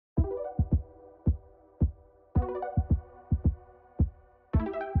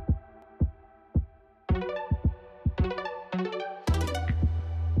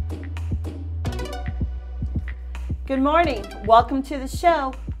Good morning. Welcome to the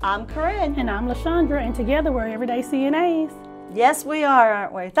show. I'm Corinne. And I'm LaShondra, and together we're Everyday CNAs. Yes, we are,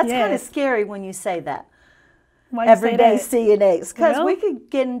 aren't we? That's Yes. kind of scary when you say that. Why you say Everyday that? CNAs, because Well, we could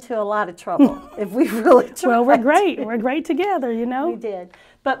get into a lot of trouble if we really tried. Well, we're great. We're great together, you know. We did.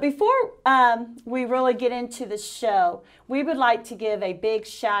 But before we really get into the show, we would like to give a big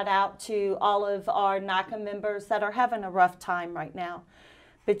shout out to all of our NAHCA members that are having a rough time right now.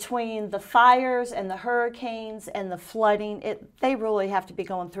 Between the fires and the hurricanes and the flooding, they really have to be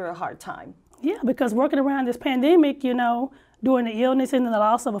going through a hard time. Yeah, because working around this pandemic, you know, during the illness and the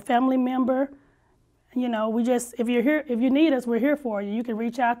loss of a family member, you know, we just, if you're here, if you need us, we're here for you. You can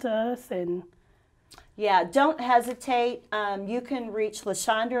reach out to us and... Yeah, don't hesitate. You can reach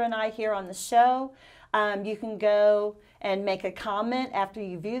LaShondra and I here on the show. You can go and make a comment after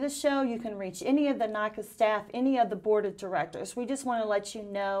you view the show. You can reach any of the NAHCA staff, any of the board of directors. We just want to let you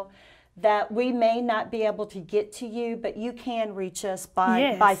know that we may not be able to get to you, but you can reach us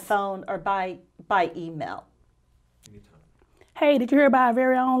by phone or by email. Hey, did you hear about our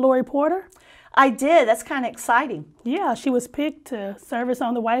very own Lori Porter? I did. That's kind of exciting. Yeah, she was picked to service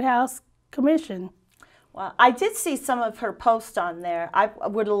on the White House Commission. Well, I did see some of her posts on there. I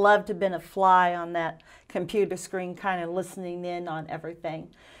would have loved to have been a fly on that computer screen, kind of listening in on everything.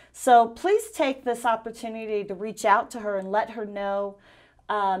 So please take this opportunity to reach out to her and let her know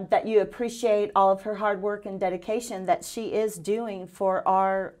that you appreciate all of her hard work and dedication that she is doing for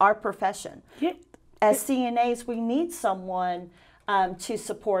our profession. Yeah. As CNAs, we need someone to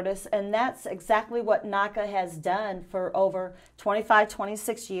support us, and that's exactly what NAHCA has done for over 25,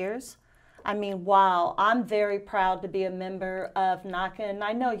 26 years. I mean, wow, I'm very proud to be a member of NAHCA, and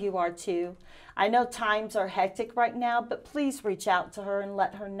I know you are too. I know times are hectic right now, but please reach out to her and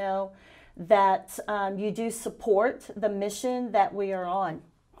let her know that you do support the mission that we are on.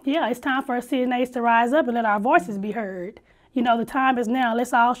 Yeah, it's time for us CNAs to rise up and let our voices be heard. You know, the time is now.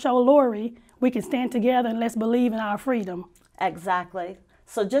 Let's all show Lori we can stand together and let's believe in our freedom. Exactly.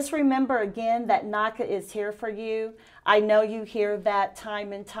 So just remember again that NAHCA is here for you. I know you hear that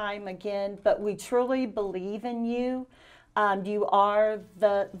time and time again, but we truly believe in you. You are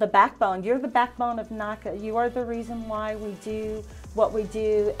the backbone. You're the backbone of NAHCA. You are the reason why we do what we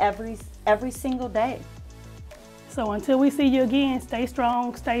do every single day. So until we see you again, stay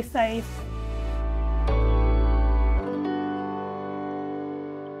strong, stay safe,